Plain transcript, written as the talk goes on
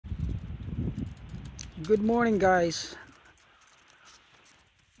Good morning, guys.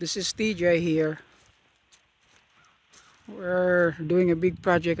 This is TJ here. We're doing a big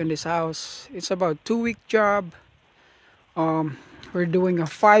project in this house. It's about 2-week job. We're doing a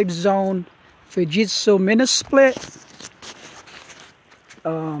 5-zone Fujitsu mini split.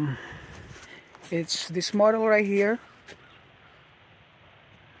 It's this model right here.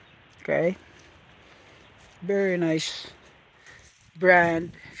 Okay, very nice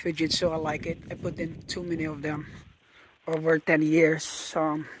brand Fujitsu. I like it. I put in too many of them over 10 years.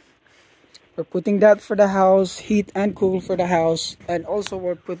 We're putting that for the house, heat and cool for the house, and also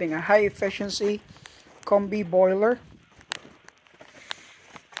we're putting a high efficiency combi boiler.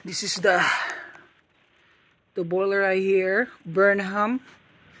 This is the boiler right here, Burnham,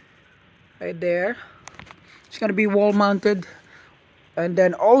 right there. It's gonna be wall mounted, and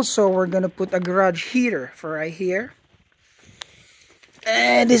then also we're gonna put a garage heater for right here.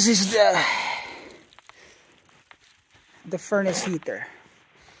 And this is the furnace heater.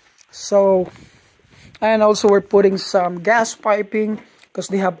 So, and also we're putting some gas piping because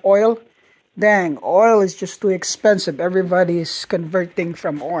they have oil. Dang, oil is just too expensive. Everybody is converting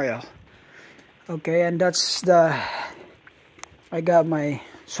from oil. Okay, and that's I got my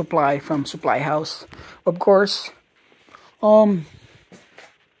supply from supply house, of course.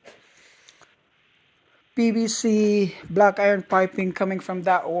 PVC black iron piping coming from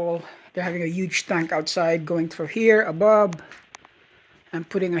that wall. They're having a huge tank outside going through here above. I'm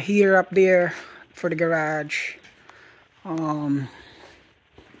putting a heater up there for the garage. Then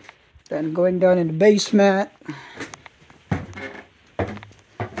going down in the basement,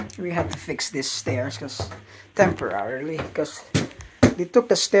 we had to fix this stairs temporarily because they took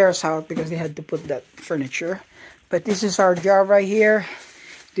the stairs out because they had to put that furniture. But this is our job right here.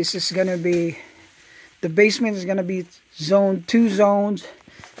 This is gonna be, the basement is gonna be zone 2 zones.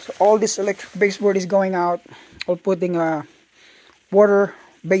 So all this electric baseboard is going out. We're putting a water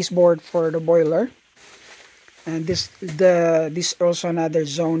baseboard for the boiler, and this also another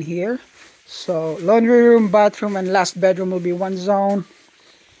zone here. So laundry room, bathroom, and last bedroom will be one zone.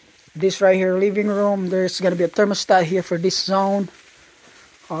 This right here, living room, there's gonna be a thermostat here for this zone,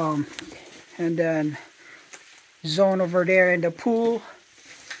 and then zone over there in the pool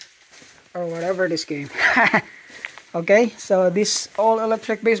or whatever this game. Okay, so this all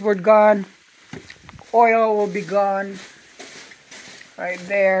electric baseboard gone, oil will be gone. Right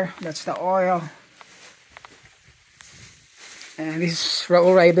there, that's the oil. And this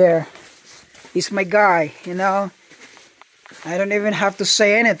Raul right there, he's my guy, you know. I don't even have to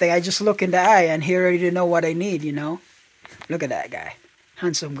say anything. I just look in the eye and he already know what I need, you know. Look at that guy,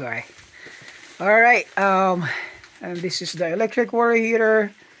 handsome guy. Alright, and this is the electric water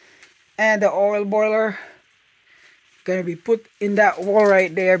heater and the oil boiler. Gonna be put in that wall right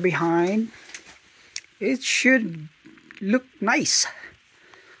there behind. It should look nice.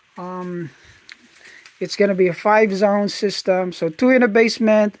 It's gonna be a 5-zone system, so 2 in the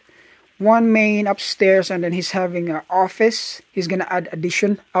basement, 1 main upstairs, and then he's having an office. He's gonna add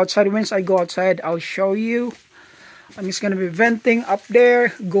addition outside. Once I go outside, I'll show you. And it's gonna be venting up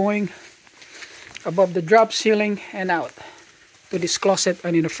there, going above the drop ceiling and out to this closet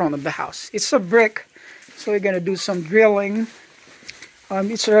and in the front of the house. It's a brick, so we're gonna do some drilling.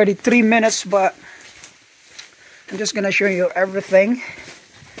 It's already 3 minutes, but I'm just gonna show you everything.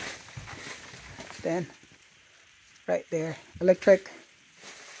 Then right there, electric,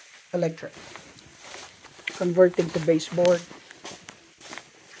 converting to baseboard.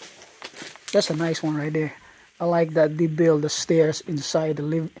 That's a nice one right there. I like that they build the stairs inside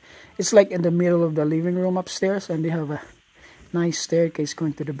the it's like in the middle of the living room upstairs, and they have a nice staircase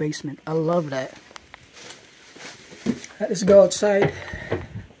going to the basement. I love that. Let's go outside.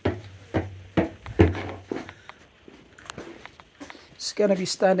 It's gonna be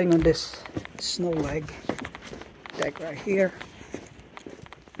standing on this snow leg deck right here.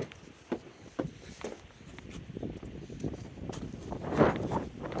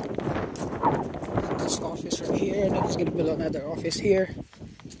 This office right here, and then it's gonna build another office here.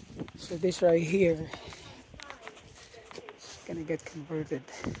 So this right here is gonna get converted.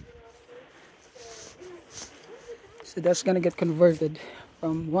 So that's gonna get converted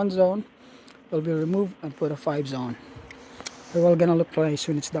from 1 zone, will be removed and put a 5-zone. They're all gonna look nice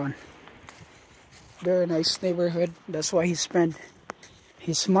when it's done. Very nice neighborhood. That's why he spent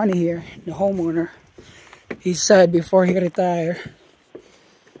his money here. The homeowner, he said before he retire,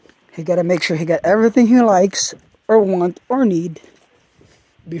 he gotta make sure he got everything he likes or want or need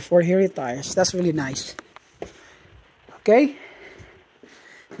before he retires. That's really nice. Okay,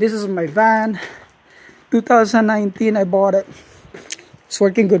 this is my van. 2019 I bought it. It's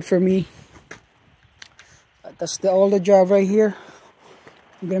working good for me. That's the all the job right here.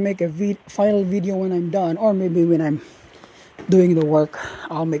 I'm gonna make a final video when I'm done, or maybe when I'm doing the work,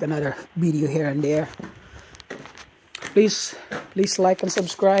 I'll make another video here and there. Please like and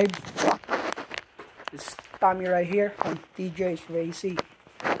subscribe. It's Tommy right here from TJ's Racy,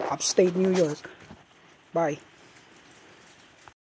 upstate New York. Bye.